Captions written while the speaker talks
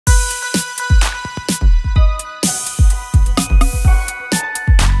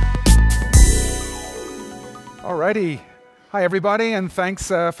Alrighty. Hi, everybody, and thanks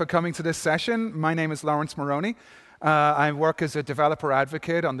for coming to this session. My name is Laurence Moroney. I work as a developer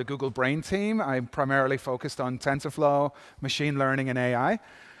advocate on the Google Brain team. I'm primarily focused on TensorFlow, machine learning, and AI.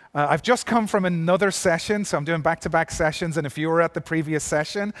 I've just come from another session, so I'm doing back-to-back sessions, and if you were at the previous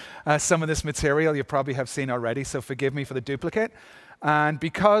session, some of this material you probably have seen already, so forgive me for the duplicate. And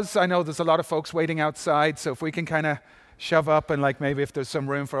because I know there's a lot of folks waiting outside, so if we can kind of shove up and maybe if there's some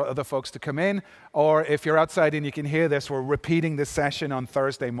room for other folks to come in, or if you're outside and you can hear this, we're repeating this session on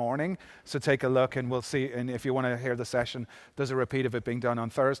Thursday morning, so take a look and we'll see, and if you want to hear the session, there's a repeat of it being done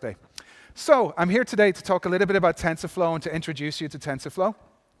on Thursday. So I'm here today to talk a little bit about TensorFlow and to introduce you to TensorFlow.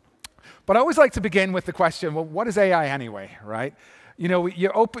 But I always like to begin with the question, well, what is AI anyway, right? You know,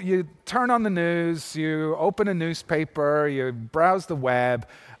 you turn on the news, you open a newspaper, you browse the web,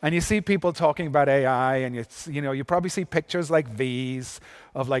 and you see people talking about AI, and you probably see pictures like these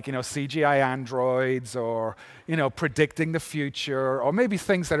of CGI androids, or predicting the future, or maybe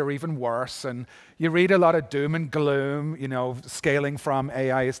things that are even worse. And you read a lot of doom and gloom, scaling from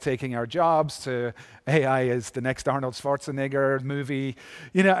AI is taking our jobs to AI is the next Arnold Schwarzenegger movie,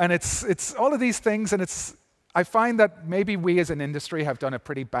 and it's all of these things, and I find that maybe we as an industry have done a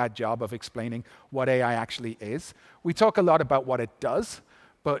pretty bad job of explaining what AI actually is. We talk a lot about what it does,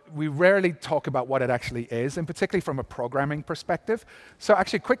 but we rarely talk about what it actually is, and particularly from a programming perspective. So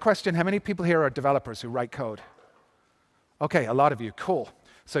actually, quick question, how many people here are developers who write code? Okay, a lot of you, cool.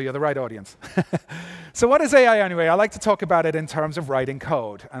 So you're the right audience. So what is AI anyway? I like to talk about it in terms of writing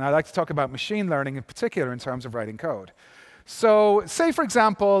code, and I like to talk about machine learning in particular in terms of writing code. So say, for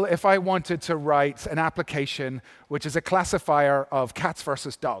example, if I wanted to write an application which is a classifier of cats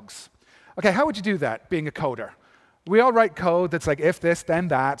versus dogs. Okay, how would you do that, being a coder? We all write code that's like, if this, then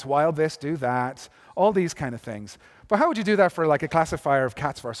that, while this, do that, all these kind of things. But how would you do that for a classifier of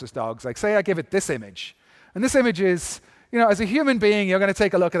cats versus dogs? Like, say I give it this image. And this image is, as a human being, you're going to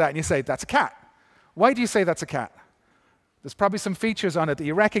take a look at that and you say, that's a cat. Why do you say that's a cat? There's probably some features on it that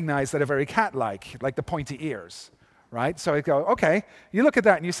you recognize that are very cat-like, like the pointy ears. Right? So I go, okay, you look at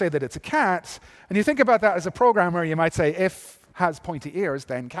that and you say that it's a cat, and you think about that as a programmer, you might say, if has pointy ears,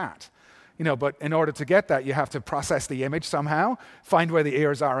 then cat. But in order to get that, you have to process the image somehow, find where the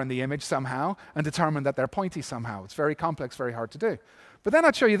ears are in the image somehow, and determine that they're pointy somehow. It's very complex, very hard to do. But then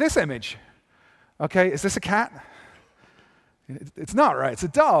I'd show you this image. Okay, is this a cat? It's not, right? It's a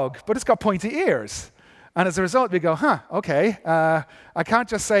dog, but it's got pointy ears. And as a result, we go, okay, I can't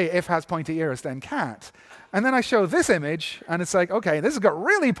just say if has pointy ears, then cat. And then I show this image, and it's like, okay, this has got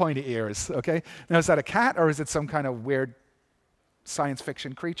really pointy ears, okay? Now, is that a cat, or is it some kind of weird science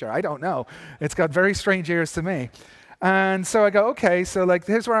fiction creature? I don't know. It's got very strange ears to me. And so I go, okay, so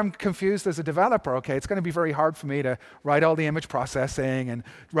here's where I'm confused as a developer. Okay, it's going to be very hard for me to write all the image processing and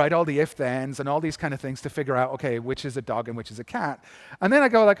write all the if-thens and all these kind of things to figure out, okay, which is a dog and which is a cat. And then I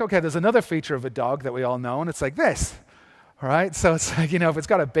go okay, there's another feature of a dog that we all know, and it's like this. All right, so it's like, if it's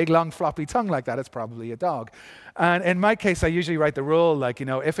got a big, long, floppy tongue like that, it's probably a dog. And in my case, I usually write the rule,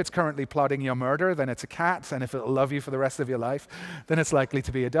 if it's currently plotting your murder, then it's a cat, and if it'll love you for the rest of your life, then it's likely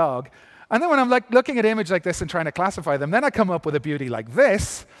to be a dog. And then when I'm looking at an image like this and trying to classify them, then I come up with a beauty like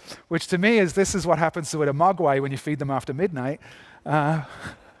this, which to me this is what happens to a mogwai when you feed them after midnight.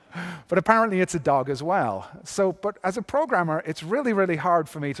 But apparently it's a dog as well. But as a programmer, it's really, really hard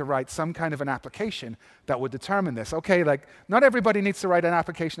for me to write some kind of an application that would determine this. Okay, not everybody needs to write an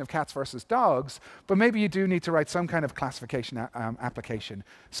application of cats versus dogs, but maybe you do need to write some kind of classification application.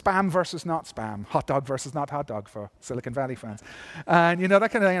 Spam versus not spam, hot dog versus not hot dog for Silicon Valley fans. And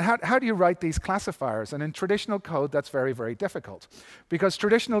that kind of thing. And how do you write these classifiers? And in traditional code, that's very, very difficult. Because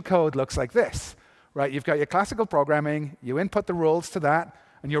traditional code looks like this, right? You've got your classical programming, you input the rules to that,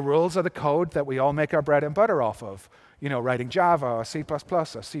 and your rules are the code that we all make our bread and butter off of. Writing Java or C++ or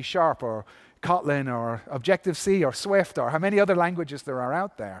C# or Kotlin or Objective-C or Swift or how many other languages there are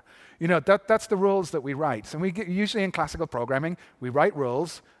out there. That's the rules that we write. And usually in classical programming, we write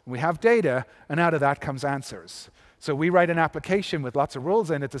rules, and we have data, and out of that comes answers. So we write an application with lots of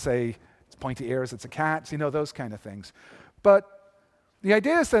rules in it to say, it's pointy ears, it's a cat, those kind of things. But the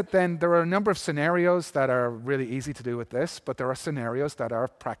idea is that then there are a number of scenarios that are really easy to do with this, but there are scenarios that are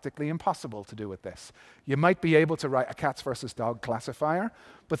practically impossible to do with this. You might be able to write a cats versus dog classifier,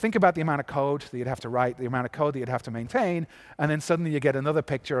 but think about the amount of code that you'd have to write, the amount of code that you'd have to maintain, and then suddenly you get another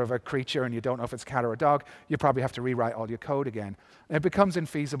picture of a creature and you don't know if it's a cat or a dog. You probably have to rewrite all your code again. And it becomes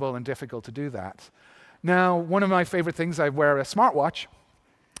infeasible and difficult to do that. Now, one of my favorite things, I wear a smartwatch,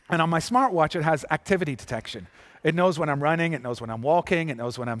 and on my smartwatch it has activity detection. It knows when I'm running, it knows when I'm walking, it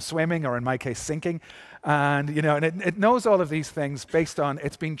knows when I'm swimming, or in my case, sinking. And, and it knows all of these things based on,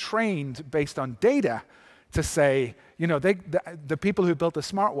 it's been trained based on data to say, the people who built the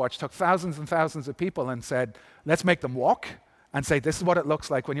smartwatch took thousands and thousands of people and said, let's make them walk, and say, this is what it looks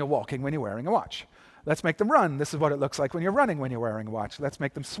like when you're walking when you're wearing a watch. Let's make them run. This is what it looks like when you're running when you're wearing a watch. Let's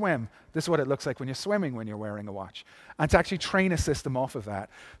make them swim. This is what it looks like when you're swimming when you're wearing a watch. And to actually train a system off of that.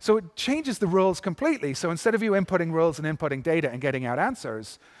 So it changes the rules completely. So instead of you inputting rules and inputting data and getting out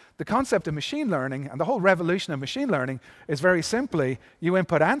answers, the concept of machine learning and the whole revolution of machine learning is very simply, you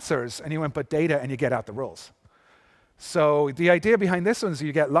input answers and you input data and you get out the rules. So the idea behind this one is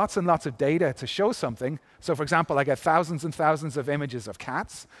you get lots and lots of data to show something. So for example, I get thousands and thousands of images of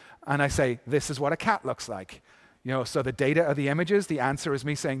cats, and I say, this is what a cat looks like. So the data are the images, the answer is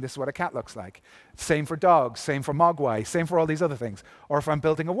me saying this is what a cat looks like. Same for dogs, same for mogwai, same for all these other things. Or if I'm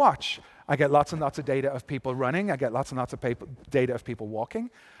building a watch, I get lots and lots of data of people running, I get lots and lots of data of people walking,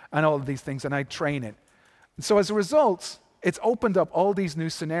 and all of these things, and I train it. And so as a result, it's opened up all these new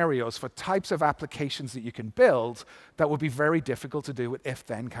scenarios for types of applications that you can build that would be very difficult to do with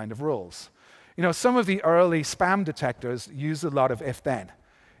if-then kind of rules. Some of the early spam detectors use a lot of if-then.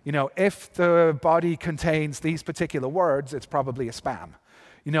 If the body contains these particular words, it's probably a spam.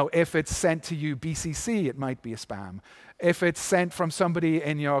 If it's sent to you BCC, it might be a spam. If it's sent from somebody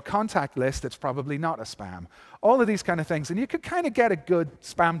in your contact list, it's probably not a spam. All of these kind of things. And you could kind of get a good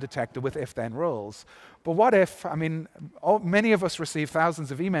spam detector with if-then rules. But what if, many of us receive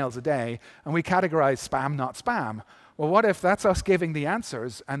thousands of emails a day, and we categorize spam, not spam. Well, what if that's us giving the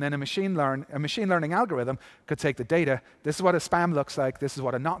answers, and then a machine learning algorithm could take the data, this is what a spam looks like, this is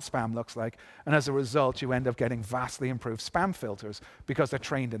what a not spam looks like, and as a result, you end up getting vastly improved spam filters because they're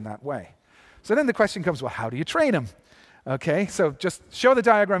trained in that way. So then the question comes, well, how do you train them? Okay, so just show the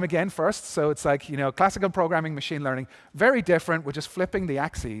diagram again first. So it's like, classical programming, machine learning, very different. We're just flipping the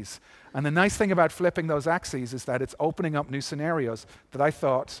axes. And the nice thing about flipping those axes is that it's opening up new scenarios that I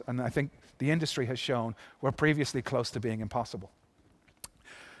thought, and I think the industry has shown, were previously close to being impossible.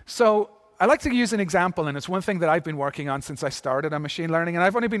 So I like to use an example, and it's one thing that I've been working on since I started on machine learning, and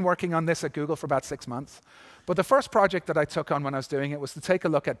I've only been working on this at Google for about 6 months. But the first project that I took on when I was doing it was to take a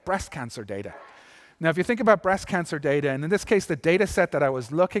look at breast cancer data. Now, if you think about breast cancer data, and in this case, the data set that I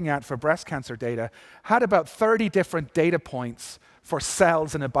was looking at for breast cancer data had about 30 different data points for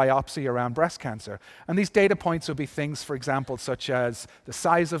cells in a biopsy around breast cancer. And these data points would be things, for example, such as the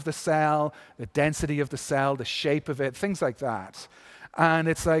size of the cell, the density of the cell, the shape of it, things like that. And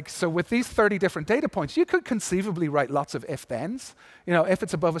it's like, so with these 30 different data points, you could conceivably write lots of if-thens. If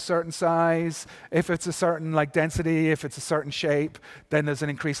it's above a certain size, if it's a certain density, if it's a certain shape, then there's an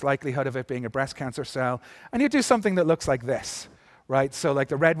increased likelihood of it being a breast cancer cell. And you do something that looks like this, right? So like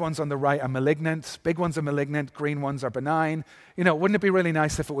the red ones on the right are malignant, big ones are malignant, green ones are benign. Wouldn't it be really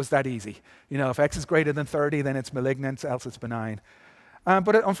nice if it was that easy? If X is greater than 30, then it's malignant, else it's benign.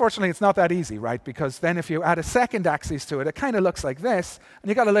 But unfortunately, it's not that easy, right? Because then if you add a second axis to it, it kind of looks like this, and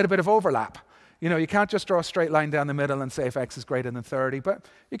you got a little bit of overlap. You can't just draw a straight line down the middle and say if X is greater than 30, but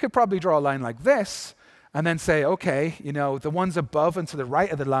you could probably draw a line like this, and then say, okay, the ones above and to the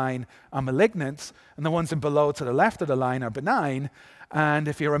right of the line are malignant, and the ones below to the left of the line are benign. And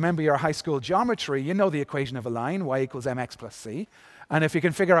if you remember your high school geometry, you know the equation of a line, y equals mx plus c. And if you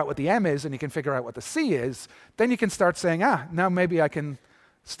can figure out what the m is and you can figure out what the c is, then you can start saying, now maybe I can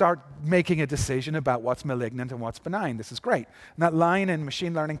start making a decision about what's malignant and what's benign. This is great. And that line in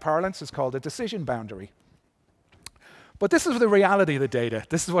machine learning parlance is called a decision boundary. But this is the reality of the data.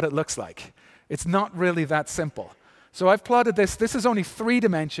 This is what it looks like. It's not really that simple. So I've plotted this. This is only 3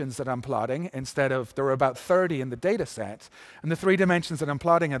 dimensions that I'm plotting instead of, there were about 30 in the data set. And the 3 dimensions that I'm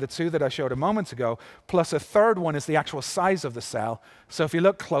plotting are the 2 that I showed a moment ago, plus a third one is the actual size of the cell. So if you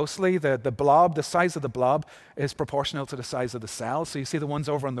look closely, the blob, the size of the blob is proportional to the size of the cell. So you see the ones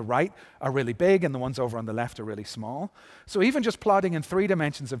over on the right are really big and the ones over on the left are really small. So even just plotting in 3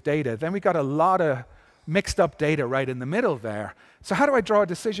 dimensions of data, then we got a lot of mixed up data right in the middle there. So how do I draw a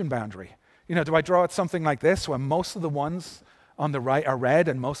decision boundary? Do I draw it something like this, where most of the ones on the right are red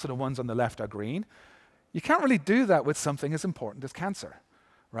and most of the ones on the left are green? You can't really do that with something as important as cancer,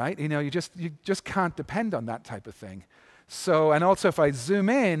 right? You just can't depend on that type of thing. So, and also if I zoom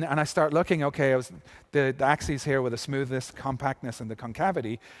in and I start looking, okay, the axes here with the smoothness, compactness, and the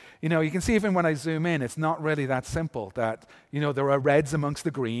concavity, you can see even when I zoom in, it's not really that simple that, there are reds amongst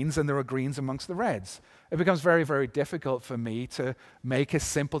the greens and there are greens amongst the reds. It becomes very, very difficult for me to make a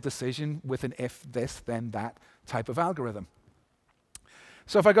simple decision with an if this, then that type of algorithm.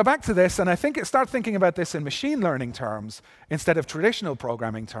 So if I go back to this and start thinking about this in machine learning terms instead of traditional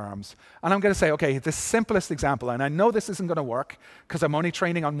programming terms, and I'm going to say, okay, the simplest example, and I know this isn't going to work because I'm only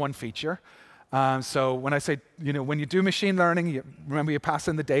training on one feature, So when I say, when you do machine learning, remember you pass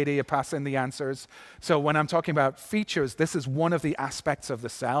in the data, you pass in the answers. So when I'm talking about features, this is one of the aspects of the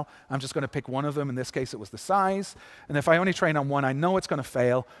cell. I'm just going to pick one of them. In this case, it was the size. And if I only train on one, I know it's going to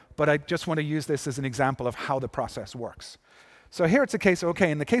fail. But I just want to use this as an example of how the process works. So here it's a case of, OK,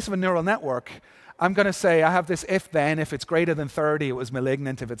 in the case of a neural network, I'm going to say I have this if-then. If it's greater than 30, it was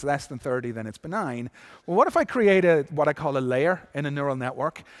malignant. If it's less than 30, then it's benign. Well, what if I create what I call a layer in a neural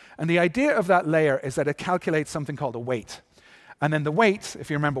network? And the idea of that layer is that it calculates something called a weight. And then the weight, if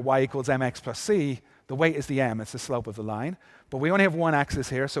you remember y equals mx plus c, the weight is the m. It's the slope of the line. But we only have one axis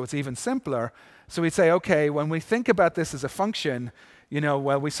here, so it's even simpler. So we'd say, OK, when we think about this as a function,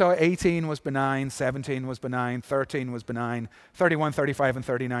 well, we saw 18 was benign, 17 was benign, 13 was benign, 31, 35, and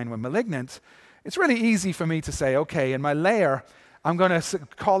 39 were malignant. It's really easy for me to say, OK, in my layer, I'm going to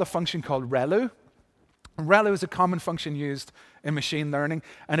call a function called ReLU. ReLU is a common function used in machine learning,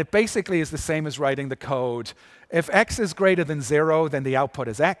 and it basically is the same as writing the code. If x is greater than 0, then the output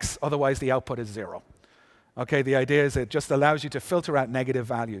is x. Otherwise, the output is 0. OK, the idea is it just allows you to filter out negative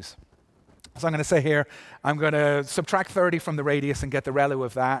values. So I'm going to say here, I'm going to subtract 30 from the radius and get the ReLU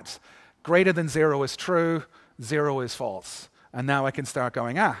of that. Greater than 0 is true, 0 is false. And now I can start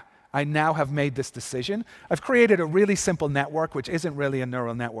going, I now have made this decision. I've created a really simple network, which isn't really a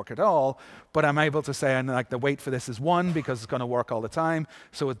neural network at all, but I'm able to say, the weight for this is 1 because it's going to work all the time.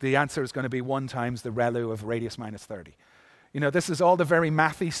 So the answer is going to be 1 times the ReLU of radius minus 30. This is all the very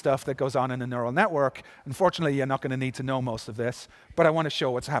mathy stuff that goes on in a neural network. Unfortunately, you're not going to need to know most of this, but I want to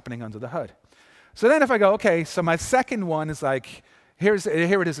show what's happening under the hood. So then if I go, OK, so my second one is like, here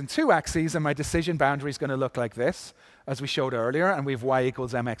it is in 2 axes, and my decision boundary is going to look like this, as we showed earlier, and we have y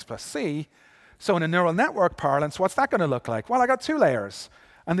equals mx plus c. So in a neural network parlance, what's that going to look like? Well, I got 2 layers.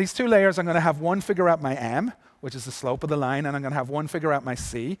 And these 2 layers, I'm going to have one figure out my m, which is the slope of the line, and I'm going to have one figure out my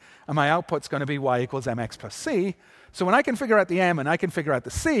c, and my output's going to be y equals mx plus c. So when I can figure out the m and I can figure out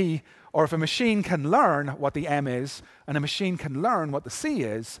the c, or if a machine can learn what the m is and a machine can learn what the c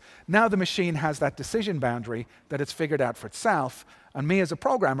is, now the machine has that decision boundary that it's figured out for itself. And me as a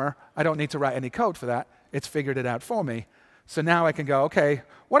programmer, I don't need to write any code for that. It's figured it out for me. So now I can go, OK,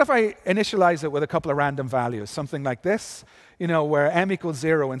 what if I initialize it with a couple of random values, something like this, where m equals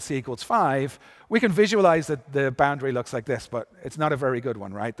 0 and c equals 5. We can visualize that the boundary looks like this, but it's not a very good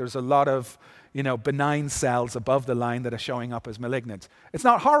one, right? There's a lot of benign cells above the line that are showing up as malignant. It's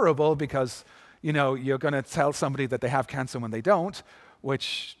not horrible because you're going to tell somebody that they have cancer when they don't,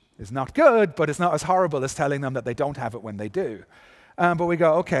 which is not good, but it's not as horrible as telling them that they don't have it when they do. But we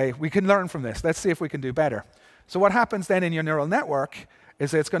go, OK, we can learn from this. Let's see if we can do better. So what happens then in your neural network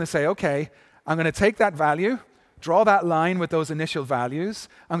is that it's going to say, OK, I'm going to take that value, draw that line with those initial values.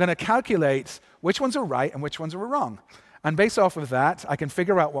 I'm going to calculate which ones are right and which ones are wrong. And based off of that, I can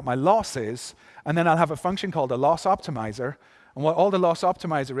figure out what my loss is. And then I'll have a function called a loss optimizer. And what all the loss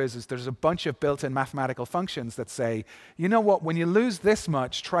optimizer is there's a bunch of built-in mathematical functions that say, you know what, when you lose this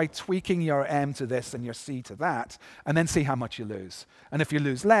much, try tweaking your m to this and your c to that, and then see how much you lose. And if you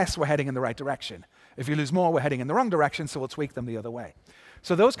lose less, we're heading in the right direction. If you lose more, we're heading in the wrong direction, so we'll tweak them the other way.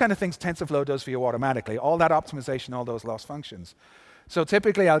 So those kind of things TensorFlow does for you automatically, all that optimization, all those loss functions. So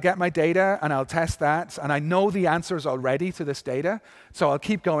typically, I'll get my data, and I'll test that, and I know the answers already to this data, so I'll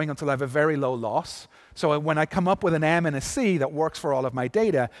keep going until I have a very low loss. So when I come up with an M and a C that works for all of my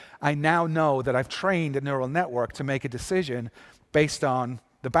data, I now know that I've trained a neural network to make a decision based on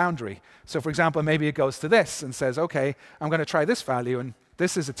the boundary. So for example, maybe it goes to this and says, OK, I'm going to try this value, and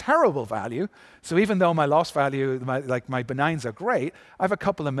this is a terrible value. So even though my loss value, my benigns are great, I have a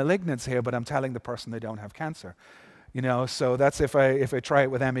couple of malignants here, but I'm telling the person they don't have cancer. So that's if I try it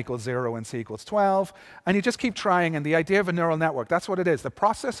with m equals 0 and c equals 12. And you just keep trying. And the idea of a neural network, that's what it is. The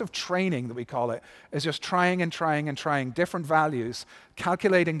process of training, that we call it, is just trying and trying and trying different values,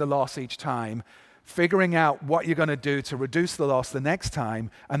 calculating the loss each time, figuring out what you're going to do to reduce the loss the next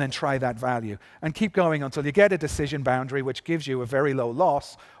time, and then try that value. And keep going until you get a decision boundary which gives you a very low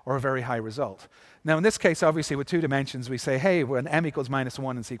loss or a very high result. Now, in this case, obviously, with 2 dimensions, we say, hey, when m equals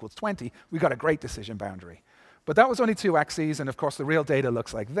 -1 and c equals 20, we got a great decision boundary. But that was only 2 axes, and of course, the real data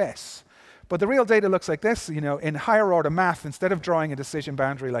looks like this. But the real data looks like this. In higher order math, instead of drawing a decision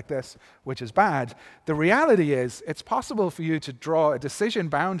boundary like this, which is bad, the reality is it's possible for you to draw a decision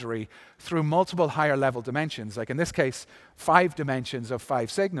boundary through multiple higher level dimensions. Like in this case, 5 dimensions of 5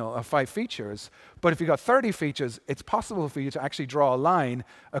 features. But if you've got 30 features, it's possible for you to actually draw a line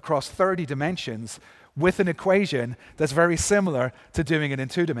across 30 dimensions with an equation that's very similar to doing it in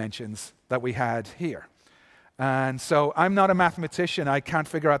 2 dimensions that we had here. And so I'm not a mathematician. I can't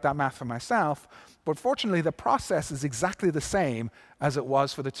figure out that math for myself. But fortunately, the process is exactly the same as it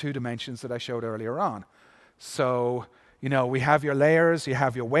was for the 2 dimensions that I showed earlier on. So we have your layers, you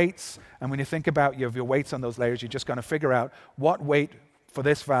have your weights, and when you think about you have your weights on those layers, you're just going to figure out what weight for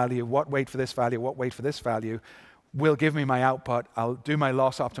this value, what weight for this value, what weight for this value will give me my output. I'll do my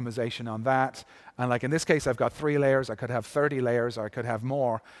loss optimization on that. And like in this case, I've got 3 layers. I could have 30 layers, or I could have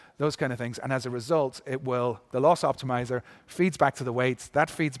more, those kind of things. And as a result, the loss optimizer feeds back to the weights, that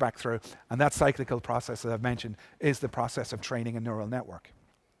feeds back through, and that cyclical process that I've mentioned is the process of training a neural network.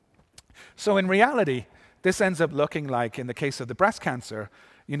 So in reality, this ends up looking like, in the case of the breast cancer,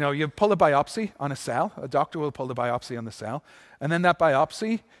 you pull a biopsy on a cell. A doctor will pull the biopsy on the cell. And then that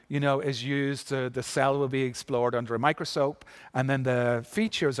biopsy, is used. The cell will be explored under a microscope. And then the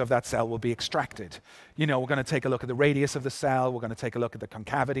features of that cell will be extracted. We're going to take a look at the radius of the cell. We're going to take a look at the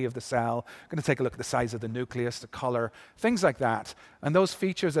concavity of the cell. We're going to take a look at the size of the nucleus, the color, things like that. And those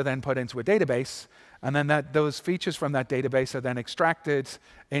features are then put into a database. And then those features from that database are then extracted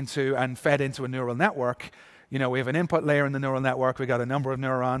into and fed into a neural network. We have an input layer in the neural network, we got a number of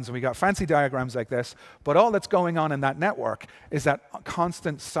neurons, and we got fancy diagrams like this, but all that's going on in that network is that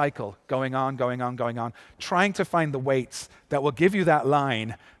constant cycle going on, trying to find the weights that will give you that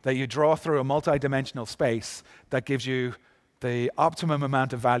line that you draw through a multi-dimensional space that gives you the optimum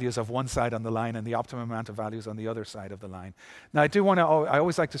amount of values of one side on the line and the optimum amount of values on the other side of the line. Now, I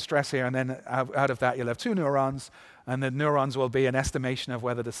always like to stress here, and then out of that you'll have 2 neurons, and the neurons will be an estimation of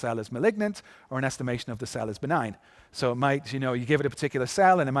whether the cell is malignant or an estimation of the cell is benign. So it might, you give it a particular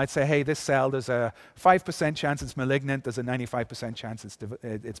cell, and it might say, hey, this cell, there's a 5% chance it's malignant, there's a 95% chance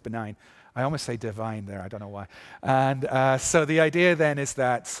it's benign. I almost say divine there, I don't know why. And so the idea then is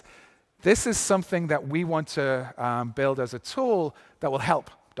that this is something that we want to build as a tool that will help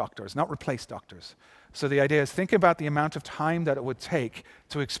doctors, not replace doctors. So the idea is think about the amount of time that it would take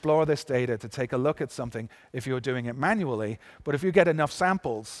to explore this data, to take a look at something if you were doing it manually. But if you get enough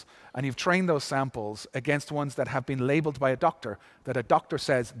samples and you've trained those samples against ones that have been labeled by a doctor, that a doctor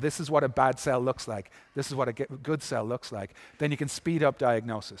says, this is what a bad cell looks like, this is what a good cell looks like, then you can speed up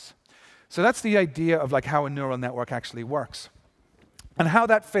diagnosis. So that's the idea of how a neural network actually works. And how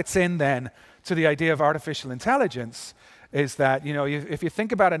that fits in then to the idea of artificial intelligence is that, if you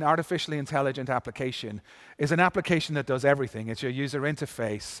think about an artificially intelligent application, is an application that does everything. It's your user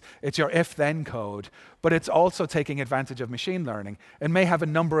interface, it's your if-then code, but it's also taking advantage of machine learning. It may have a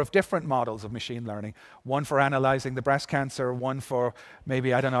number of different models of machine learning, one for analyzing the breast cancer, one for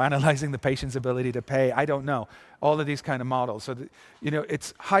maybe, analyzing the patient's ability to pay, I don't know. All of these kind of models. So,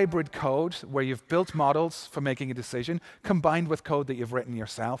 it's hybrid code where you've built models for making a decision combined with code that you've written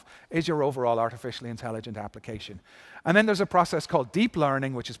yourself is your overall artificially intelligent application. And then there's a process called deep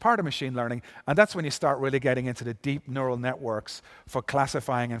learning, which is part of machine learning, and that's when you start really getting into the deep neural networks for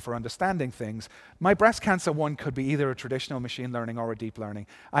classifying and for understanding things. My breast cancer one could be either a traditional machine learning or a deep learning.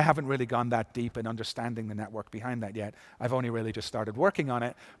 I haven't really gone that deep in understanding the network behind that yet. I've only really just started working on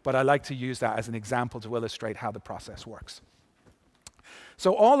it, but I like to use that as an example to illustrate how the process works.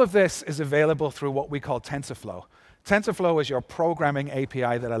 So all of this is available through what we call TensorFlow. TensorFlow is your programming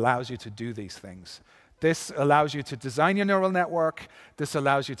API that allows you to do these things. This allows you to design your neural network. This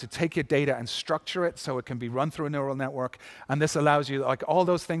allows you to take your data and structure it so it can be run through a neural network. And this allows you, all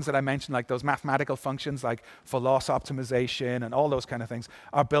those things that I mentioned, like those mathematical functions, like for loss optimization and all those kind of things,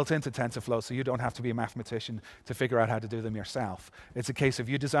 are built into TensorFlow, so you don't have to be a mathematician to figure out how to do them yourself. It's a case of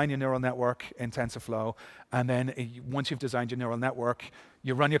you design your neural network in TensorFlow, and then once you've designed your neural network,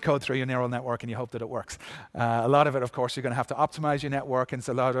 you run your code through your neural network and you hope that it works. A lot of it, of course, you're going to have to optimize your network, and it's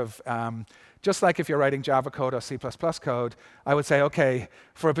a lot of, just like if you're writing Java code or C++ code, I would say, okay,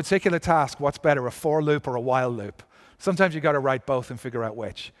 for a particular task, what's better, a for loop or a while loop? Sometimes you've got to write both and figure out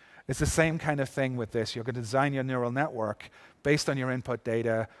which. It's the same kind of thing with this. You're going to design your neural network based on your input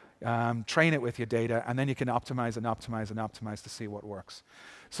data, train it with your data, and then you can optimize and optimize and optimize to see what works.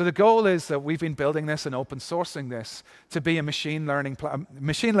 So the goal is that we've been building this and open sourcing this to be a machine learning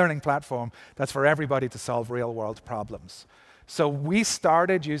platform that's for everybody to solve real-world problems. So we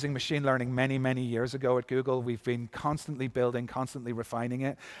started using machine learning many, many years ago at Google. We've been constantly building, constantly refining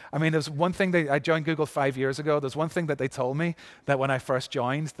it. I mean, there's one thing I joined Google 5 years ago. There's one thing that they told me that when I first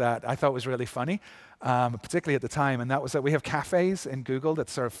joined that I thought was really funny, particularly at the time, and that was that we have cafes in Google that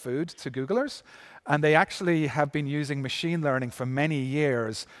serve food to Googlers, and they actually have been using machine learning for many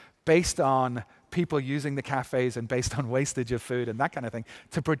years based on people using the cafes and based on wastage of food and that kind of thing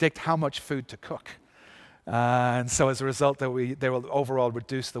to predict how much food to cook. And so as a result, they will overall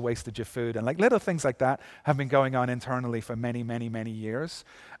reduce the wastage of food. And like little things like that have been going on internally for many, many, many years.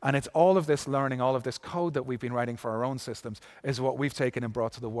 And it's all of this learning, all of this code that we've been writing for our own systems is what we've taken and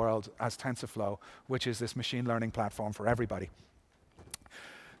brought to the world as TensorFlow, which is this machine learning platform for everybody.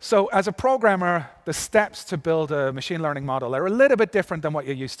 So as a programmer, the steps to build a machine learning model are a little bit different than what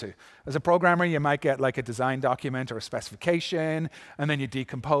you're used to. As a programmer, you might get like a design document or a specification, and then you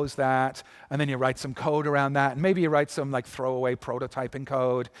decompose that, and then you write some code around that, and maybe you write some like throwaway prototyping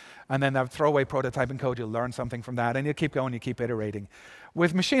code, and then that throwaway prototyping code, you'll learn something from that, and you keep going, you keep iterating.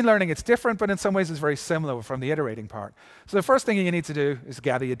 With machine learning, it's different, but in some ways it's very similar from the iterating part. So the first thing you need to do is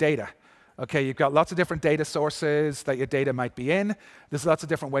gather your data. Okay, you've got lots of different data sources that your data might be in. There's lots of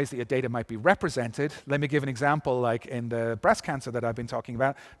different ways that your data might be represented. Let me give an example, like in the breast cancer that I've been talking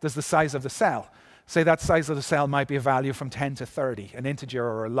about, there's the size of the cell. Say that size of the cell might be a value from 10 to 30, an integer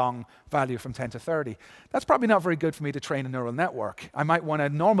or a long value from 10 to 30. That's probably not very good for me to train a neural network. I might want to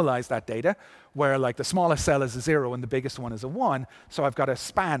normalize that data, where like the smallest cell is a 0 and the biggest one is a 1, so I've got a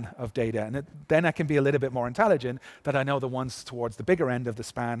span of data. And then I can be a little bit more intelligent that I know the ones towards the bigger end of the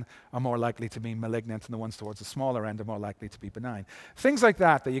span are more likely to be malignant and the ones towards the smaller end are more likely to be benign. Things like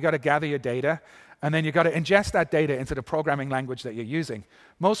that you got to gather your data, and then you've got to ingest that data into the programming language that you're using.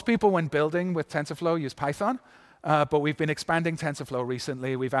 Most people, when building with TensorFlow, use Python, but we've been expanding TensorFlow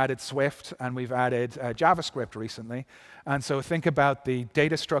recently. We've added Swift, and we've added JavaScript recently. And so think about the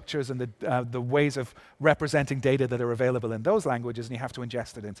data structures and the ways of representing data that are available in those languages, and you have to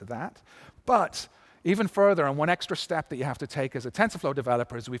ingest it into that. But even further, and one extra step that you have to take as a TensorFlow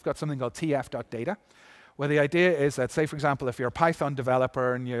developer is we've got something called tf.data, where the idea is that, say, for example, if you're a Python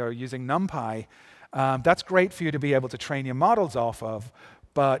developer and you're using NumPy, that's great for you to be able to train your models off of,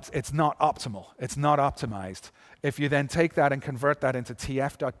 but it's not optimal. It's not optimized. If you then take that and convert that into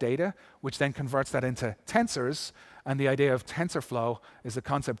tf.data, which then converts that into tensors, and the idea of TensorFlow is the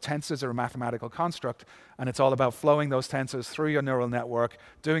concept tensors are a mathematical construct, and it's all about flowing those tensors through your neural network,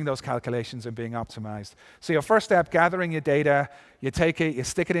 doing those calculations and being optimized. So your first step, gathering your data, you take it, you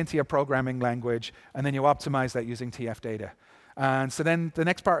stick it into your programming language, and then you optimize that using TF-data. And so then the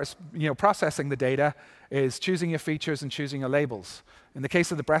next part is processing the data, is choosing your features and choosing your labels. In the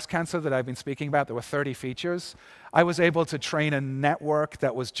case of the breast cancer that I've been speaking about, there were 30 features. I was able to train a network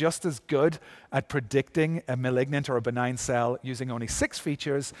that was just as good at predicting a malignant or a benign cell using only 6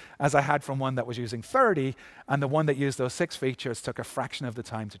 features as I had from one that was using 30, and the one that used those 6 features took a fraction of the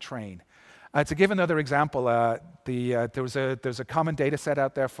time to train. To give another example, there's a common data set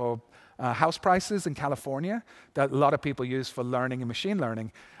out there for house prices in California that a lot of people use for learning and machine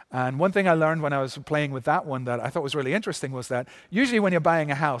learning. And one thing I learned when I was playing with that one that I thought was really interesting was that usually when you're buying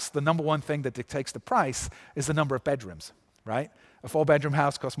a house, the number one thing that dictates the price is the number of bedrooms, right? A 4-bedroom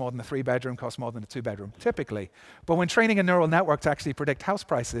house costs more than a 3-bedroom, costs more than a 2-bedroom, typically. But when training a neural network to actually predict house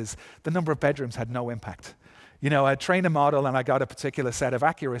prices, the number of bedrooms had no impact. I trained a model and I got a particular set of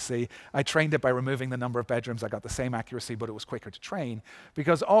accuracy. I trained it by removing the number of bedrooms. I got the same accuracy, but it was quicker to train.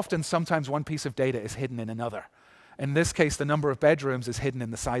 Because sometimes one piece of data is hidden in another. In this case, the number of bedrooms is hidden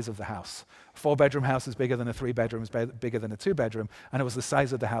in the size of the house. A 4-bedroom house is bigger than a 3-bedroom, is bigger than a 2-bedroom, and it was the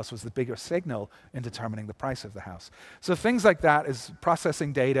size of the house was the bigger signal in determining the price of the house. So things like that is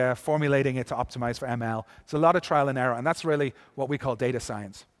processing data, formulating it to optimize for ML. It's a lot of trial and error, and that's really what we call data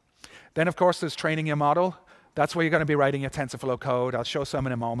science. Then, of course, there's training your model. That's where you're going to be writing your TensorFlow code. I'll show some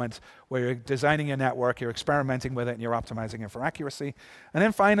in a moment, where you're designing your network, you're experimenting with it, and you're optimizing it for accuracy. And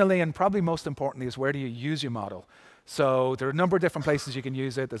then finally, and probably most importantly, is where do you use your model? So there are a number of different places you can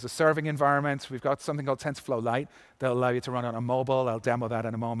use it. There's a serving environment. We've got something called TensorFlow Lite that'll allow you to run it on mobile. I'll demo that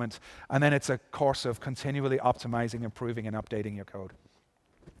in a moment. And then it's a course of continually optimizing, improving, and updating your code.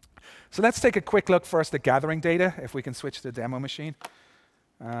 So let's take a quick look first at gathering data, if we can switch to the demo machine.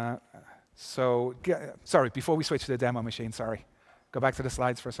 Sorry, before we switch to the demo machine, go back to the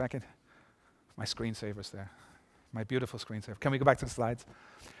slides for a second. My screensaver's there. My beautiful screensaver. Can we go back to the slides?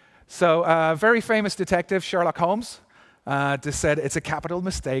 So very famous detective, Sherlock Holmes, just said it's a capital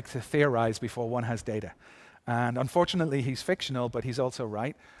mistake to theorize before one has data. And unfortunately, he's fictional, but he's also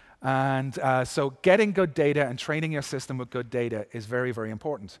right. And so getting good data and training your system with good data is very, very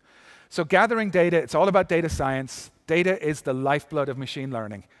important. So gathering data, it's all about data science. Data is the lifeblood of machine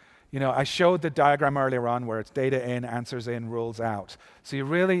learning. I showed the diagram earlier on where it's data in, answers in, rules out. So you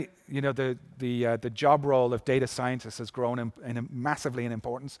really, the job role of data scientists has grown massively in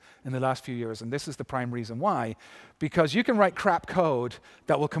importance in the last few years, and this is the prime reason why. Because you can write crap code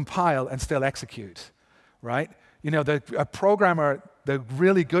that will compile and still execute, right? A programmer the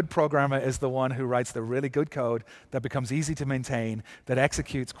really good programmer is the one who writes the really good code that becomes easy to maintain, that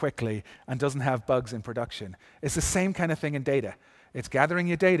executes quickly, and doesn't have bugs in production. It's the same kind of thing in data. It's gathering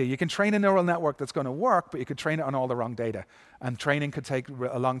your data. You can train a neural network that's going to work, but you could train it on all the wrong data. And training could take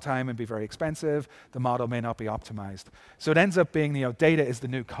a long time and be very expensive. The model may not be optimized. So it ends up being, data is the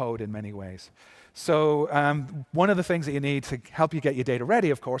new code in many ways. So one of the things that you need to help you get your data ready,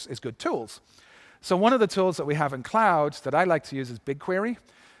 of course, is good tools. So one of the tools that we have in cloud that I like to use is BigQuery.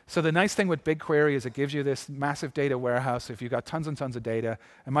 So the nice thing with BigQuery is it gives you this massive data warehouse. If you've got tons and tons of data,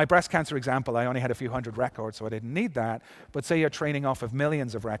 in my breast cancer example, I only had a few hundred records, so I didn't need that. But say you're training off of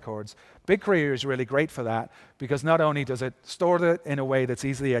millions of records, BigQuery is really great for that because not only does it store it in a way that's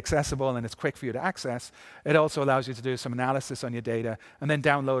easily accessible and it's quick for you to access, it also allows you to do some analysis on your data and then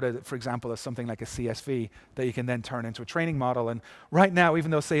download it, for example, as something like a CSV that you can then turn into a training model. And right now,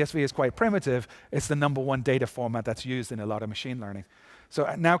 even though CSV is quite primitive, it's the #1 data format that's used in a lot of machine learning. So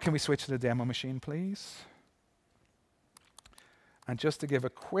now can we switch to the demo machine, please? And just to give a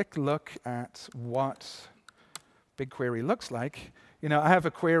quick look at what BigQuery looks like, I have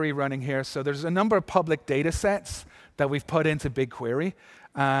a query running here. So there's a number of public data sets that we've put into BigQuery.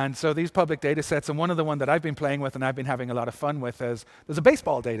 And so these public data sets, and one of the ones that I've been playing with and I've been having a lot of fun with is there's a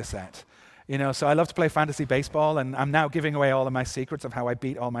baseball data set. So I love to play fantasy baseball, and I'm now giving away all of my secrets of how I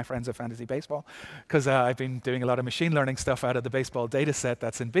beat all my friends at fantasy baseball, because I've been doing a lot of machine learning stuff out of the baseball data set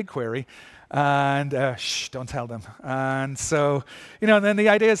that's in BigQuery, and shh, don't tell them. And so, and then the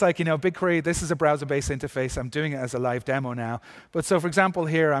idea is like, BigQuery, this is a browser-based interface. I'm doing it as a live demo now. But so, for example,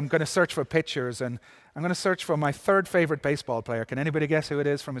 here, I'm going to search for pictures, and I'm going to search for my third favorite baseball player. Can anybody guess who it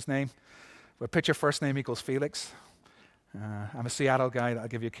is from his name? Where pitcher first name equals Felix. I'm a Seattle guy, that'll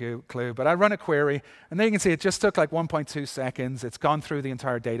give you a clue. But I run a query, and there you can see it just took like 1.2 seconds. It's gone through the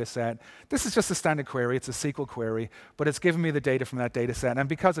entire data set. This is just a standard query. It's a SQL query, but it's given me the data from that data set. And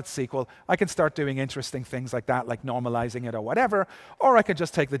because it's SQL, I can start doing interesting things like that, like normalizing it or whatever. Or I can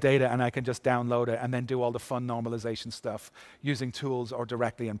just take the data and I can just download it and then do all the fun normalization stuff using tools or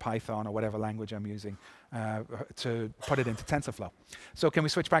directly in Python or whatever language I'm using to put it into TensorFlow. So can we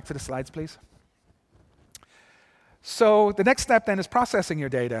switch back to the slides, please? So the next step then is processing your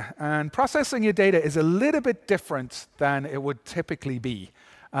data. And processing your data is a little bit different than it would typically be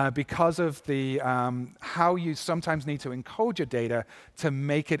because of the how you sometimes need to encode your data to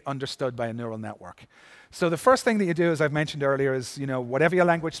make it understood by a neural network. So the first thing that you do, as I've mentioned earlier, is whatever your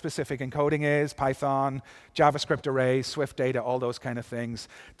language-specific encoding is, Python, JavaScript arrays, Swift data, all those kind of things.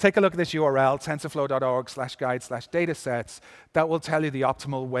 Take a look at this URL, tensorflow.org/guide/datasets. That will tell you the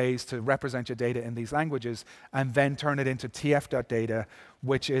optimal ways to represent your data in these languages and then turn it into tf.data,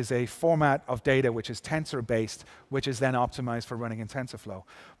 which is a format of data which is tensor-based, which is then optimized for running in TensorFlow.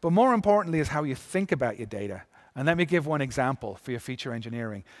 But more importantly is how you think about your data. And let me give one example for your feature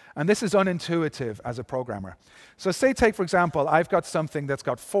engineering. And this is unintuitive as a programmer. So take, for example, I've got something that's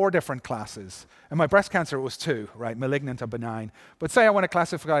got 4 different classes. In my breast cancer, it was 2, right? Malignant or benign. But say I want to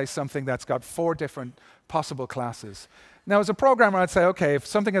classify something that's got 4 different possible classes. Now, as a programmer, I'd say, OK, if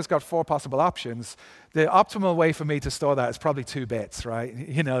something has got 4 possible options, the optimal way for me to store that is probably 2 bits, right?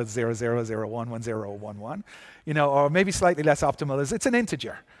 0, 0, 0, 1, 1, 0, 1, 1. Or maybe slightly less optimal is it's an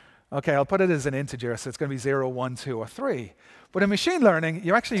integer. OK, I'll put it as an integer, so it's going to be 0, 1, 2, or 3. But in machine learning,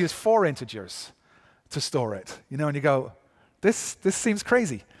 you actually use 4 integers to store it. And you go, this seems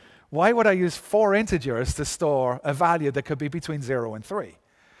crazy. Why would I use 4 integers to store a value that could be between 0 and 3?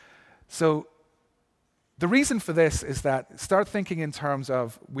 So the reason for this is that start thinking in terms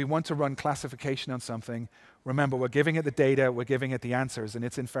of we want to run classification on something. Remember, we're giving it the data, we're giving it the answers, and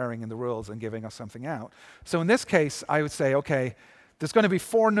it's inferring in the rules and giving us something out. So in this case, I would say, OK, there's going to be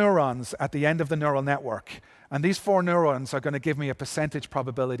 4 neurons at the end of the neural network. And these 4 neurons are going to give me a percentage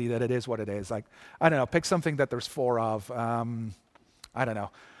probability that it is what it is. Like, I don't know, pick something that there's 4 of. I don't know.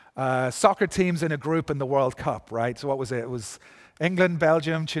 Soccer teams in a group in the World Cup, right? So what was it? It was England,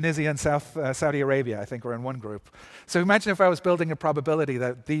 Belgium, Tunisia, and Saudi Arabia, I think, were in one group. So imagine if I was building a probability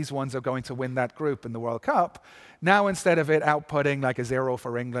that these ones are going to win that group in the World Cup. Now, instead of it outputting like a 0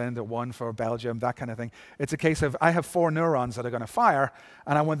 for England or 1 for Belgium, that kind of thing, it's a case of I have 4 neurons that are going to fire,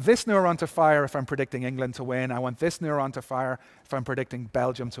 and I want this neuron to fire if I'm predicting England to win. I want this neuron to fire if I'm predicting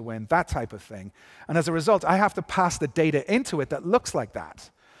Belgium to win, that type of thing. And as a result, I have to pass the data into it that looks like that.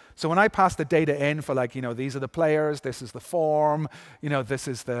 So when I pass the data in for like, these are the players, this is the form, this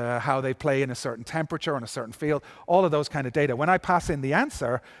is how they play in a certain temperature on a certain field, all of those kind of data. When I pass in the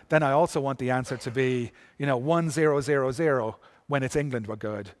answer, then I also want the answer to be, 1, 0, 0, 0 when it's England were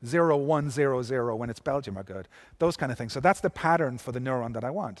good, 0, 1, 0, 0 when it's Belgium are good, those kind of things. So that's the pattern for the neuron that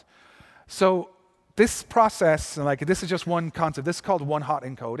I want. So this process, like this is just one concept. This is called one-hot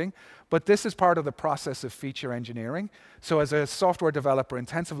encoding, but this is part of the process of feature engineering. So as a software developer in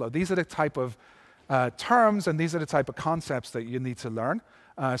TensorFlow, these are the type of terms and these are the type of concepts that you need to learn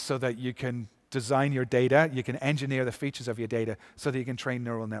so that you can design your data, you can engineer the features of your data so that you can train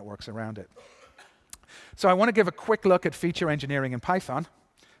neural networks around it. So I want to give a quick look at feature engineering in Python.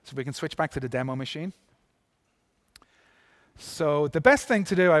 So we can switch back to the demo machine. So the best thing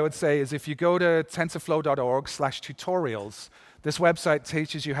to do, I would say, is if you go to tensorflow.org/tutorials, this website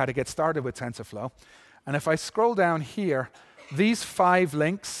teaches you how to get started with TensorFlow. And if I scroll down here, these 5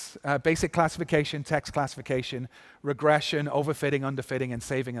 links, basic classification, text classification, regression, overfitting, underfitting, and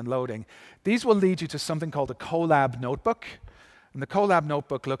saving and loading, these will lead you to something called a Colab notebook. And the Colab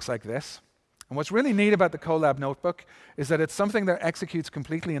notebook looks like this. And what's really neat about the Colab notebook is that it's something that executes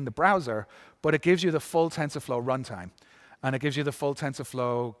completely in the browser, but it gives you the full TensorFlow runtime. And it gives you the full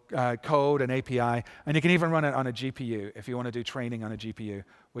TensorFlow code and API. And you can even run it on a GPU if you want to do training on a GPU,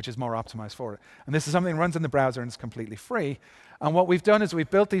 which is more optimized for it. And this is something that runs in the browser and is completely free. And what we've done is we've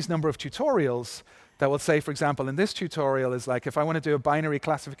built these number of tutorials that will say, for example, in this tutorial is like if I want to do a binary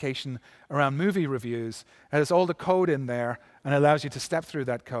classification around movie reviews, it has all the code in there and allows you to step through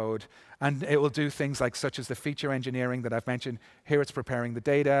that code. And it will do things like such as the feature engineering that I've mentioned. Here it's preparing the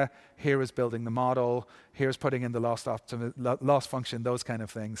data. Here is building the model. Here's putting in the loss function, those kind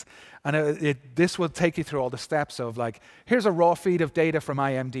of things. And this will take you through all the steps of like, here's a raw feed of data from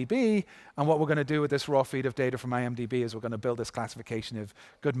IMDb. And what we're going to do with this raw feed of data from IMDb is we're going to build this classification of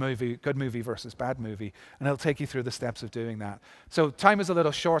good movie versus bad movie. And it'll take you through the steps of doing that. So time is a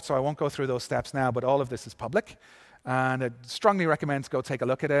little short, so I won't go through those steps now, but all of this is public. And I strongly recommend go take a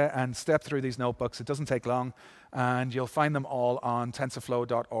look at it and step through these notebooks. It doesn't take long, and you'll find them all on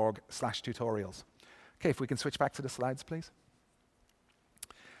tensorflow.org/tutorials. Okay, if we can switch back to the slides, please.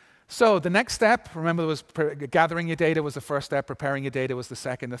 So the next step, remember, was gathering your data was the first step, preparing your data was the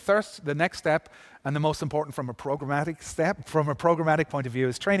second. The next step, and the most important from a programmatic point of view,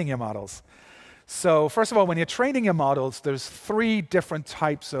 is training your models. So first of all, when you're training your models, there's 3 different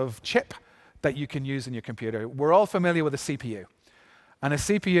types of chip that you can use in your computer. We're all familiar with a CPU. And a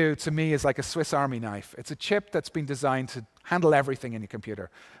CPU, to me, is like a Swiss Army knife. It's a chip that's been designed to handle everything in your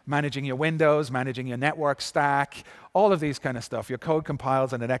computer. Managing your Windows, managing your network stack, all of these kind of stuff. Your code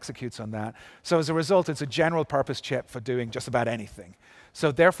compiles and it executes on that. So as a result, it's a general purpose chip for doing just about anything.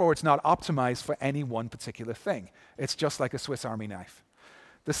 So therefore, it's not optimized for any one particular thing. It's just like a Swiss Army knife.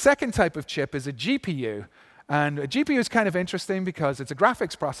 The second type of chip is a GPU. And a GPU is kind of interesting because it's a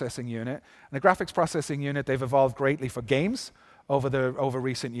graphics processing unit. And a graphics processing unit, they've evolved greatly for games over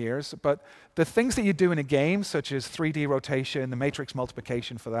recent years. But the things that you do in a game, such as 3D rotation, the matrix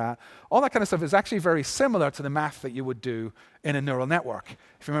multiplication for that, all that kind of stuff is actually very similar to the math that you would do in a neural network.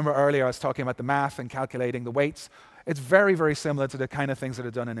 If you remember earlier, I was talking about the math and calculating the weights. It's very, very similar to the kind of things that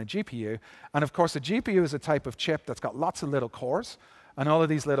are done in a GPU. And of course, a GPU is a type of chip that's got lots of little cores. And all of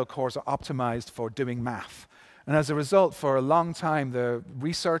these little cores are optimized for doing math. And as a result, for a long time, the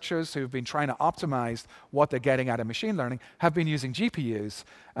researchers who've been trying to optimize what they're getting out of machine learning have been using GPUs.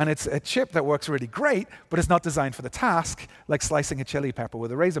 And it's a chip that works really great, but it's not designed for the task, like slicing a chili pepper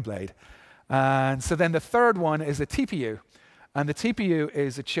with a razor blade. And so then the third one is a TPU. And the TPU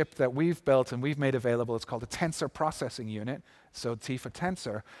is a chip that we've built and we've made available. It's called a tensor processing unit, so T for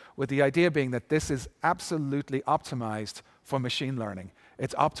tensor, with the idea being that this is absolutely optimized for machine learning.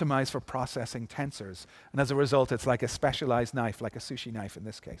 It's optimized for processing tensors. And as a result, it's like a specialized knife, like a sushi knife in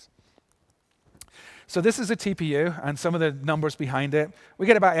this case. So this is a TPU, and some of the numbers behind it. We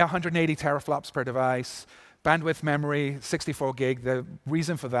get about 180 teraflops per device. Bandwidth memory, 64 gig. The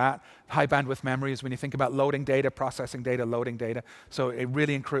reason for that, high bandwidth memory, is when you think about loading data, processing data, loading data. So it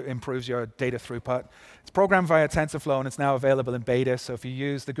really improves your data throughput. It's programmed via TensorFlow, and it's now available in beta. So if you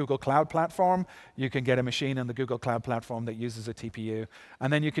use the Google Cloud Platform, you can get a machine on the Google Cloud Platform that uses a TPU.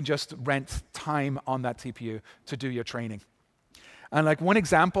 And then you can just rent time on that TPU to do your training. And like one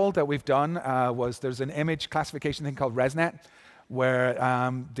example that we've done was there's an image classification thing called ResNet, where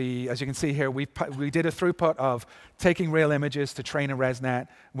as you can see here, we did a throughput of taking real images to train a ResNet.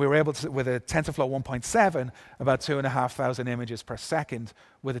 We were able to, with a TensorFlow 1.7, about 2,500 images per second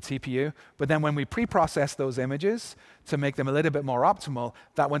with a TPU. But then when we pre-processed those images to make them a little bit more optimal,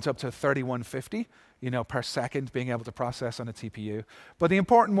 that went up to 3,150 per second being able to process on a TPU. But the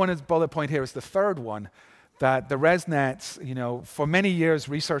important one, is bullet point here, is the third one, that the ResNets, for many years,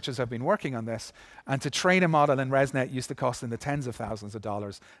 researchers have been working on this, and to train a model in ResNet used to cost in the tens of thousands of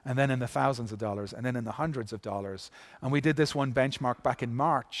dollars, and then in the thousands of dollars, and then in the hundreds of dollars. And we did this one benchmark back in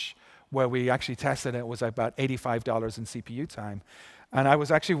March, where we actually tested it. It was about $85 in CPU time. And I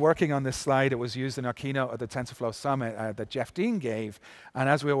was actually working on this slide. It was used in our keynote at the TensorFlow Summit that Jeff Dean gave. And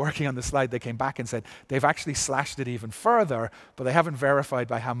as we were working on the slide, they came back and said they've actually slashed it even further, but they haven't verified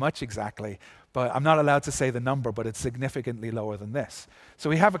by how much exactly. But I'm not allowed to say the number, but it's significantly lower than this. So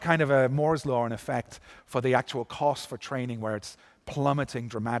we have a kind of a Moore's law in effect for the actual cost for training, where it's plummeting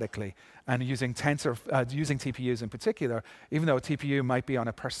dramatically. And using TPUs in particular, even though a TPU might be on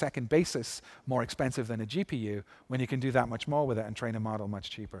a per second basis more expensive than a GPU, when you can do that much more with it and train a model much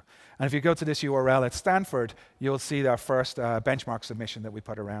cheaper. And if you go to this URL at Stanford, you'll see our first benchmark submission that we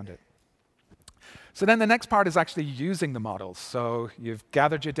put around it. So then the next part is actually using the models. So you've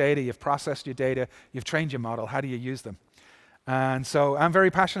gathered your data, you've processed your data, you've trained your model. How do you use them? And so I'm very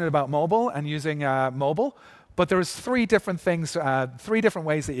passionate about mobile and using mobile. But there's three different things, three different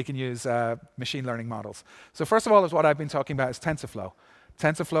ways that you can use machine learning models. So first of all, is what I've been talking about is TensorFlow.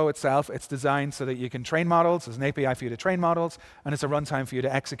 TensorFlow itself, it's designed so that you can train models. There's an API for you to train models, and it's a runtime for you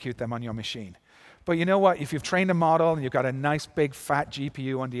to execute them on your machine. But you know what? If you've trained a model and you've got a nice big fat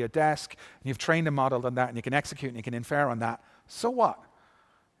GPU under your desk, and you've trained a model on that, and you can execute and you can infer on that, so what?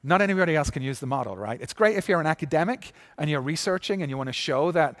 Not anybody else can use the model, right? It's great if you're an academic and you're researching and you want to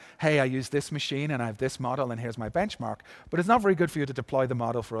show that, hey, I use this machine and I have this model and here's my benchmark. But it's not very good for you to deploy the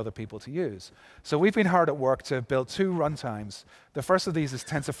model for other people to use. So we've been hard at work to build two runtimes. The first of these is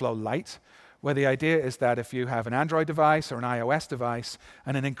TensorFlow Lite, where the idea is that if you have an Android device or an iOS device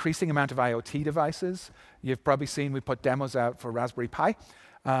and an increasing amount of IoT devices, you've probably seen we put demos out for Raspberry Pi,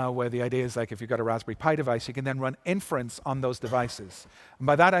 where the idea is like if you've got a Raspberry Pi device, you can then run inference on those devices. And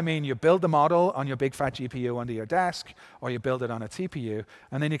by that I mean you build the model on your big fat GPU under your desk, or you build it on a TPU,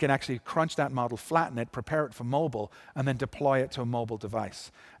 and then you can actually crunch that model, flatten it, prepare it for mobile, and then deploy it to a mobile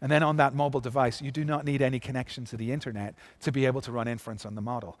device. And then on that mobile device, you do not need any connection to the internet to be able to run inference on the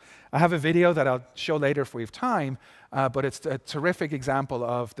model. I have a video that I'll show later if we have time, but it's a terrific example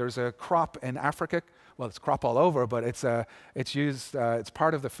of there's a crop in Africa. Well, it's crop all over, but it's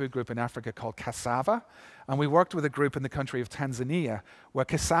part of the food group in Africa called cassava. And we worked with a group in the country of Tanzania where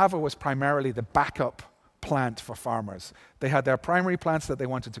cassava was primarily the backup plant for farmers. They had their primary plants that they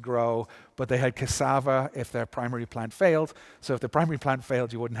wanted to grow, but they had cassava if their primary plant failed. So if the primary plant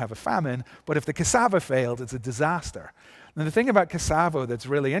failed, you wouldn't have a famine. But if the cassava failed, it's a disaster. And the thing about cassava that's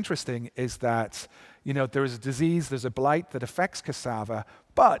really interesting is that, you know, there is a disease, there's a blight that affects cassava,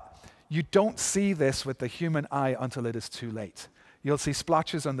 but you don't see this with the human eye until it is too late. You'll see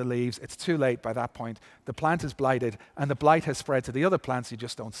splotches on the leaves. It's too late by that point. The plant is blighted, and the blight has spread to the other plants. You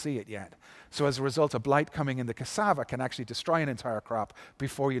just don't see it yet. So as a result, a blight coming in the cassava can actually destroy an entire crop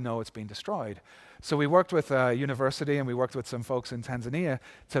before you know it's been destroyed. So we worked with a university, and we worked with some folks in Tanzania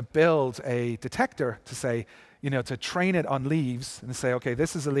to build a detector to say, you know, to train it on leaves and say, okay,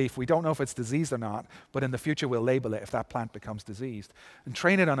 this is a leaf. We don't know if it's diseased or not, but in the future we'll label it if that plant becomes diseased. And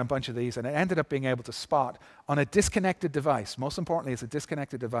train it on a bunch of these, and it ended up being able to spot on a disconnected device. Most importantly, it's a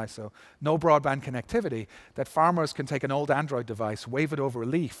disconnected device, so no broadband connectivity, that farmers can take an old Android device, wave it over a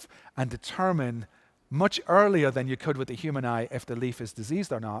leaf, and determine much earlier than you could with the human eye if the leaf is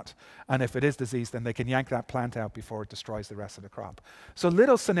diseased or not. And if it is diseased, then they can yank that plant out before it destroys the rest of the crop. So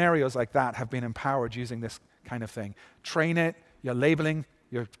little scenarios like that have been empowered using this kind of thing. Train it, you're labeling,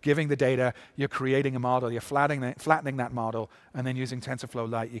 you're giving the data, you're creating a model, you're flattening that model, and then using TensorFlow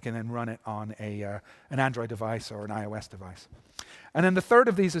Lite, you can then run it on an Android device or an iOS device. And then the third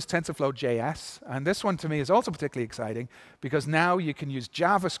of these is TensorFlow JS. And this one to me is also particularly exciting because now you can use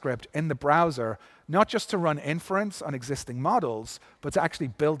JavaScript in the browser, not just to run inference on existing models, but to actually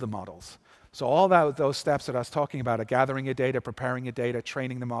build the models. So all those steps that I was talking about, gathering your data, preparing your data,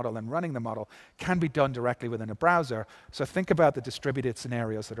 training the model, and running the model, can be done directly within a browser. So think about the distributed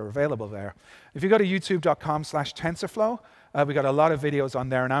scenarios that are available there. If you go to youtube.com/TensorFlow, we got a lot of videos on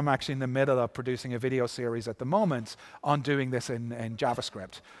there, and I'm actually in the middle of producing a video series at the moment on doing this in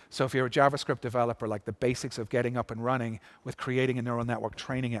JavaScript. So if you're a JavaScript developer, like the basics of getting up and running with creating a neural network,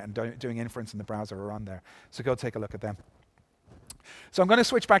 training it, and doing inference in the browser are on there. So go take a look at them. So I'm going to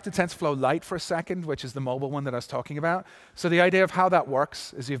switch back to TensorFlow Lite for a second, which is the mobile one that I was talking about. So the idea of how that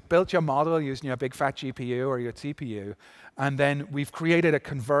works is you've built your model using your big fat GPU or your TPU, and then we've created a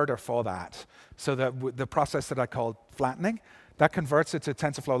converter for that. So that the process that I called flattening, that converts it to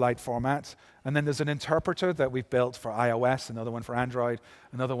TensorFlow Lite format. And then there's an interpreter that we've built for iOS, another one for Android,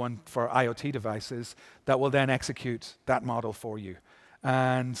 another one for IoT devices that will then execute that model for you.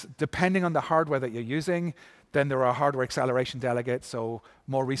 And depending on the hardware that you're using, then there are hardware acceleration delegates. So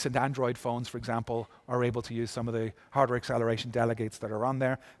more recent Android phones, for example, are able to use some of the hardware acceleration delegates that are on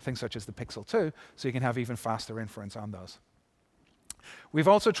there, things such as the Pixel 2, so you can have even faster inference on those. We've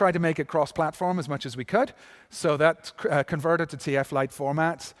also tried to make it cross-platform as much as we could, so that converted to TF-Lite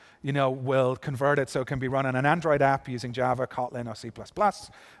format, will convert it so it can be run on an Android app using Java, Kotlin, or C++,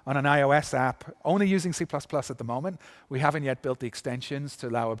 on an iOS app only using C++ at the moment. We haven't yet built the extensions to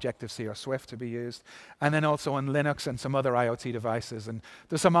allow Objective-C or Swift to be used, and then also on Linux and some other IoT devices. And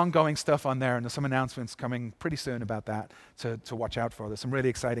there's some ongoing stuff on there, and there's some announcements coming pretty soon about that to watch out for. There's some really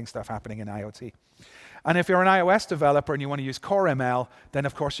exciting stuff happening in IoT. And if you're an iOS developer and you want to use CoreML, then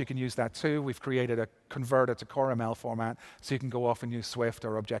of course you can use that too. We've created a converter to CoreML format, so you can go off and use Swift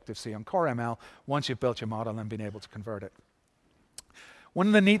or Objective-C on CoreML once you've built your model and been able to convert it. One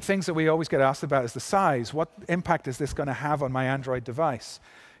of the neat things that we always get asked about is the size. What impact is this going to have on my Android device?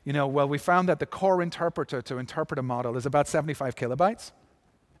 Well, we found that the core interpreter to interpret a model is about 75 kilobytes.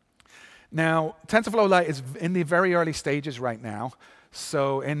 Now, TensorFlow Lite is in the very early stages right now.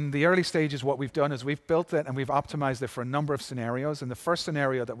 So in the early stages, what we've done is we've built it and we've optimized it for a number of scenarios. And the first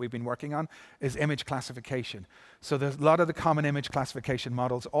scenario that we've been working on is image classification. So there's a lot of the common image classification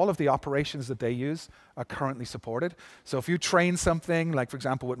models, all of the operations that they use are currently supported. So if you train something, like for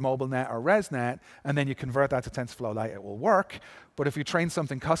example with MobileNet or ResNet, and then you convert that to TensorFlow Lite, it will work. But if you train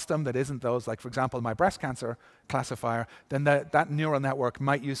something custom that isn't those, like for example my breast cancer classifier, then that neural network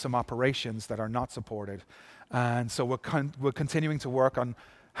might use some operations that are not supported. And so we're continuing to work on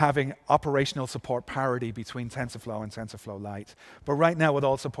having operational support parity between TensorFlow and TensorFlow Lite. But right now, with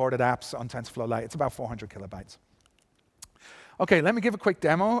all supported apps on TensorFlow Lite, it's about 400 kilobytes. OK, let me give a quick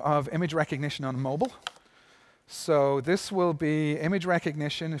demo of image recognition on mobile. So this will be image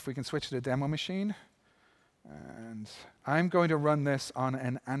recognition, if we can switch to the demo machine. And I'm going to run this on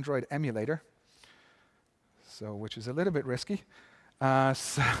an Android emulator, which is a little bit risky.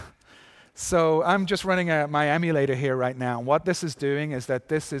 So I'm just running my emulator here right now. What this is doing is that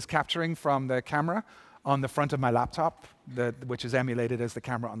this is capturing from the camera on the front of my laptop, which is emulated as the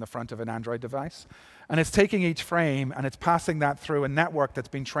camera on the front of an Android device. And it's taking each frame and it's passing that through a network that's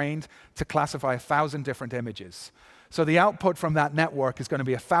been trained to classify 1,000 different images. So the output from that network is going to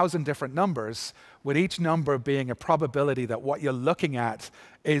be 1,000 different numbers, with each number being a probability that what you're looking at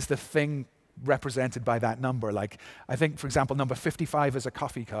is the thing represented by that number. Like, I think, for example, number 55 is a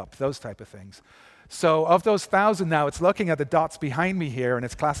coffee cup, those type of things. So of those 1,000 now, it's looking at the dots behind me here, and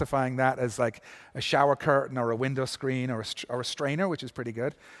it's classifying that as like a shower curtain or a window screen or a strainer, which is pretty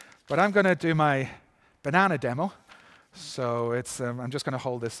good. But I'm going to do my banana demo. So I'm just going to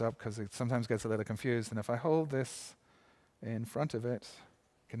hold this up because it sometimes gets a little confused. And if I hold this in front of it,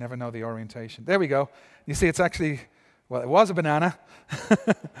 you can never know the orientation. There we go. You see, it's actually, well, it was a banana.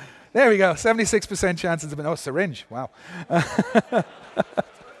 There we go, 76% chances of a syringe, wow. I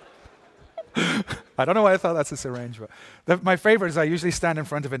don't know why I thought that's a syringe, but my favorite is I usually stand in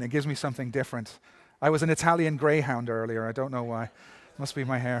front of it and it gives me something different. I was an Italian greyhound earlier, I don't know why. Must be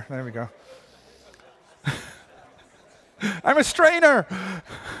my hair, there we go. I'm a strainer!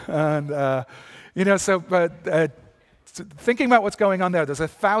 And, thinking about what's going on there's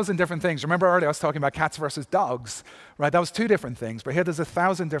 1,000 different things. Remember earlier I was talking about cats versus dogs, right? That was 2 different things, but here there's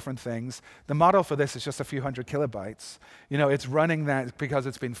 1,000 different things. The model for this is just a few hundred kilobytes. It's running that because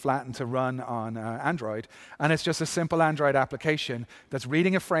it's been flattened to run on Android, and it's just a simple Android application that's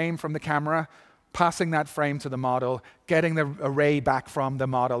reading a frame from the camera, passing that frame to the model, getting the array back from the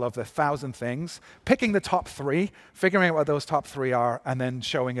model of the 1,000 things, picking the top 3, figuring out what those top 3 are, and then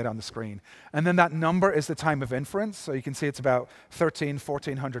showing it on the screen. And then that number is the time of inference. So you can see it's about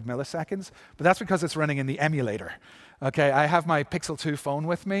 1,400 milliseconds. But that's because it's running in the emulator. Okay, I have my Pixel 2 phone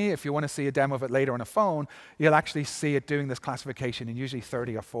with me. If you want to see a demo of it later on a phone, you'll actually see it doing this classification in usually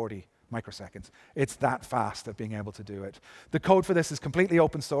 30 or 40 microseconds. It's that fast at being able to do it. The code for this is completely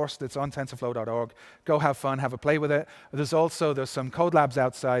open sourced. It's on tensorflow.org. Go have fun, have a play with it. There's some code labs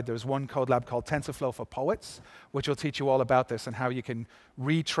outside. There's one code lab called TensorFlow for Poets, which will teach you all about this and how you can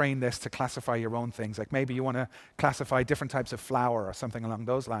retrain this to classify your own things. Like maybe you want to classify different types of flour or something along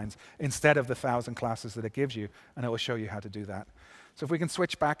those lines instead of the 1,000 classes that it gives you, and it will show you how to do that. So if we can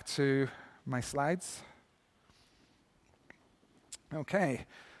switch back to my slides. Okay.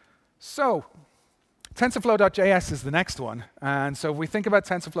 So TensorFlow.js is the next one. And so if we think about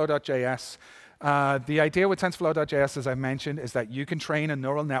TensorFlow.js, the idea with TensorFlow.js, as I mentioned, is that you can train a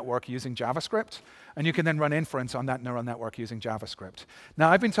neural network using JavaScript, and you can then run inference on that neural network using JavaScript.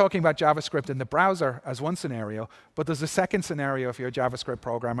 Now, I've been talking about JavaScript in the browser as one scenario, but there's a second scenario if you're a JavaScript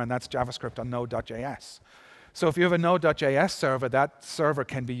programmer, and that's JavaScript on Node.js. So if you have a Node.js server, that server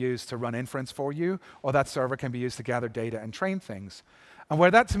can be used to run inference for you, or that server can be used to gather data and train things. And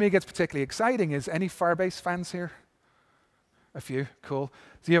where that, to me, gets particularly exciting is any Firebase fans here? A few, cool.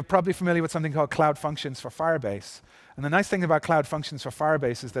 So you're probably familiar with something called Cloud Functions for Firebase. And the nice thing about Cloud Functions for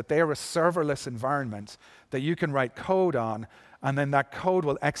Firebase is that they are a serverless environment that you can write code on, and then that code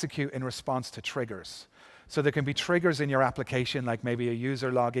will execute in response to triggers. So there can be triggers in your application, like maybe a user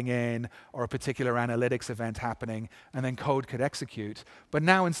logging in or a particular analytics event happening, and then code could execute. But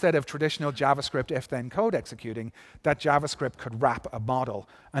now instead of traditional JavaScript if-then code executing, that JavaScript could wrap a model,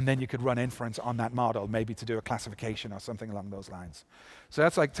 and then you could run inference on that model, maybe to do a classification or something along those lines. So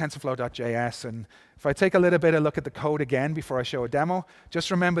that's like TensorFlow.js. And if I take a little bit of look at the code again before I show a demo, just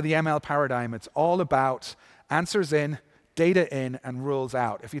remember the ML paradigm. It's all about answers in, data in, and rules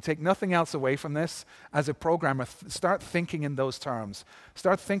out. If you take nothing else away from this, as a programmer, start thinking in those terms.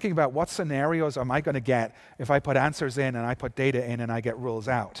 Start thinking about what scenarios am I going to get if I put answers in and I put data in and I get rules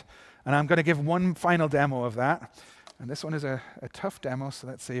out. And I'm going to give one final demo of that. And this one is a tough demo, so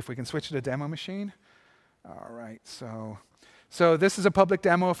let's see if we can switch to the demo machine. All right, so this is a public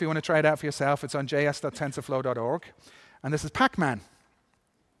demo if you want to try it out for yourself. It's on js.tensorflow.org. And this is Pac-Man.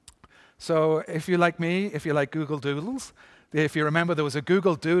 So if you're like me, if you like Google Doodles, if you remember there was a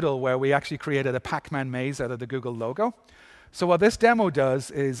Google Doodle where we actually created a Pac-Man maze out of the Google logo. So what this demo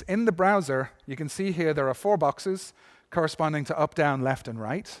does is in the browser, you can see here there are 4 boxes corresponding to up, down, left, and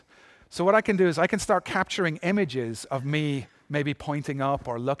right. So what I can do is I can start capturing images of me maybe pointing up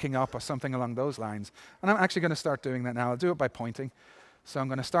or looking up or something along those lines. And I'm actually going to start doing that now. I'll do it by pointing. So I'm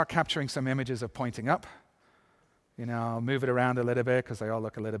going to start capturing some images of pointing up. You know, I'll move it around a little bit because they all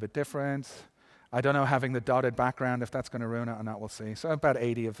look a little bit different. I don't know having the dotted background, if that's going to ruin it or not, we'll see. So about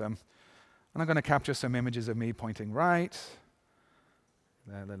 80 of them. And I'm going to capture some images of me pointing right.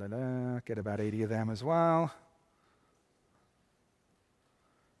 Get about 80 of them as well.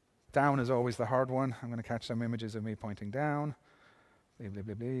 Down is always the hard one. I'm going to catch some images of me pointing down. Blee, blee,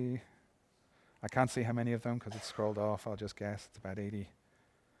 blee, blee. I can't see how many of them because it's scrolled off. I'll just guess it's about 80.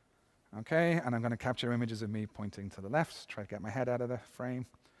 Okay, and I'm going to capture images of me pointing to the left, try to get my head out of the frame.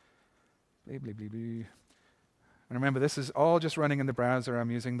 Blee, blee, blee, blee. And remember, this is all just running in the browser.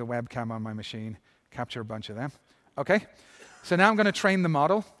 I'm using the webcam on my machine, capture a bunch of them. Okay, so now I'm going to train the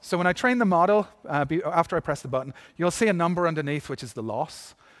model. So when I train the model, after I press the button, you'll see a number underneath, which is the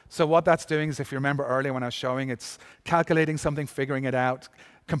loss. So what that's doing is, if you remember earlier when I was showing, it's calculating something, figuring it out,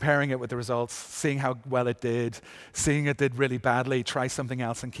 comparing it with the results, seeing how well it did, seeing it did really badly, try something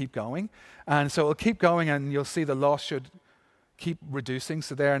else and keep going. And so it'll keep going and you'll see the loss should keep reducing.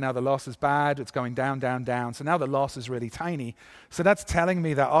 So there, now the loss is bad, it's going down, down, down. So now the loss is really tiny. So that's telling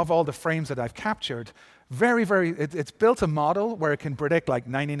me that of all the frames that I've captured, it's built a model where it can predict like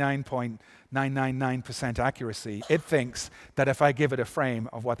 99.999% accuracy. It thinks that if I give it a frame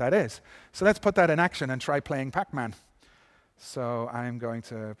of what that is. So let's put that in action and try playing Pac-Man. So I'm going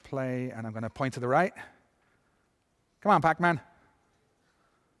to play, and I'm going to point to the right. Come on, Pac-Man.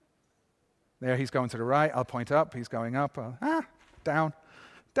 There, he's going to the right. I'll point up. He's going up. Down,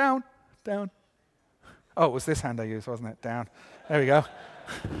 down, down. Oh, it was this hand I used, wasn't it? Down. There we go.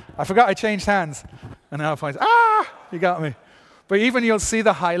 I forgot I changed hands. And now I'll point. You got me. But even you'll see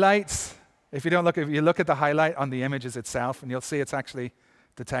the highlights. If you look at the highlight on the images itself, and you'll see it's actually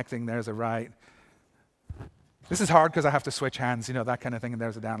detecting there's a right. This is hard because I have to switch hands, you know, that kind of thing, and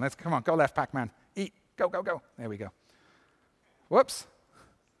there's a down. Come on, go left, Pac-Man. Eat, go, go, go. There we go. Whoops.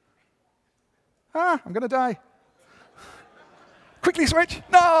 I'm going to die. Quickly switch.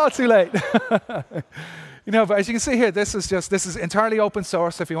 No, too late. You know, but as you can see here, this is entirely open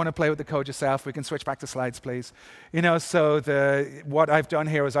source. If you want to play with the code yourself, we can switch back to slides, please. You know, so what I've done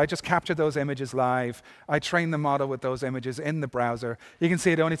here is I just captured those images live. I trained the model with those images in the browser. You can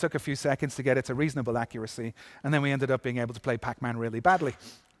see it only took a few seconds to get it to reasonable accuracy, and then we ended up being able to play Pac-Man really badly.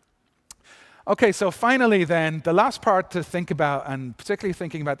 Okay, so finally then, the last part to think about, and particularly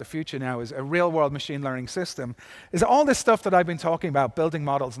thinking about the future now, is a real-world machine learning system, is all this stuff that I've been talking about, building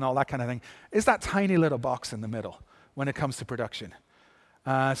models and all that kind of thing, is that tiny little box in the middle when it comes to production.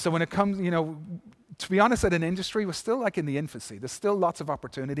 So when it comes, you know, to be honest, at an industry, we're still like in the infancy. There's still lots of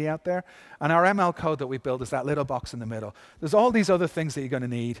opportunity out there. And our ML code that we build is that little box in the middle. There's all these other things that you're going to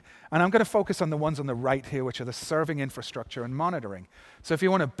need. And I'm going to focus on the ones on the right here, which are the serving infrastructure and monitoring. So if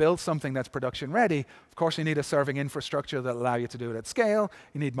you want to build something that's production ready, of course you need a serving infrastructure that will allow you to do it at scale.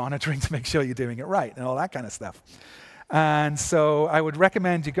 You need monitoring to make sure you're doing it right and all that kind of stuff. And so I would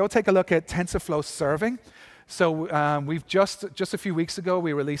recommend you go take a look at TensorFlow serving. So we've just a few weeks ago,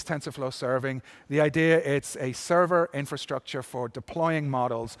 we released TensorFlow Serving. The idea, it's a server infrastructure for deploying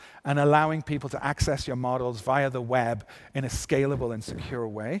models and allowing people to access your models via the web in a scalable and secure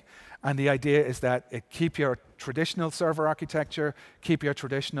way. And the idea is that it keep your traditional server architecture, keep your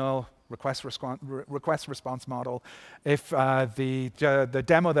traditional request response model. If the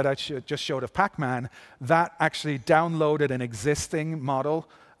demo that I just showed of Pac-Man, that actually downloaded an existing model,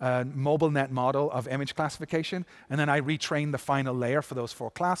 MobileNet model of image classification, and then I retrained the final layer for those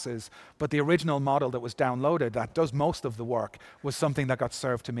 4 classes. But the original model that was downloaded, that does most of the work, was something that got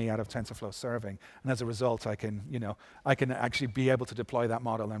served to me out of TensorFlow serving. And as a result, I can actually be able to deploy that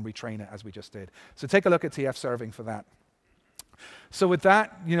model and retrain it as we just did. So take a look at TF serving for that. So with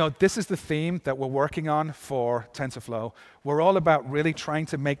that, this is the theme that we're working on for TensorFlow. We're all about really trying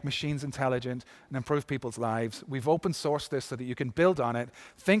to make machines intelligent and improve people's lives. We've open sourced this so that you can build on it.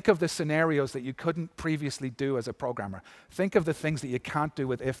 Think of the scenarios that you couldn't previously do as a programmer. Think of the things that you can't do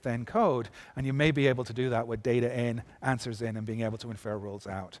with if-then code, and you may be able to do that with data in, answers in, and being able to infer rules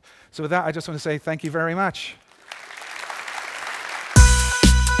out. So with that, I just want to say thank you very much.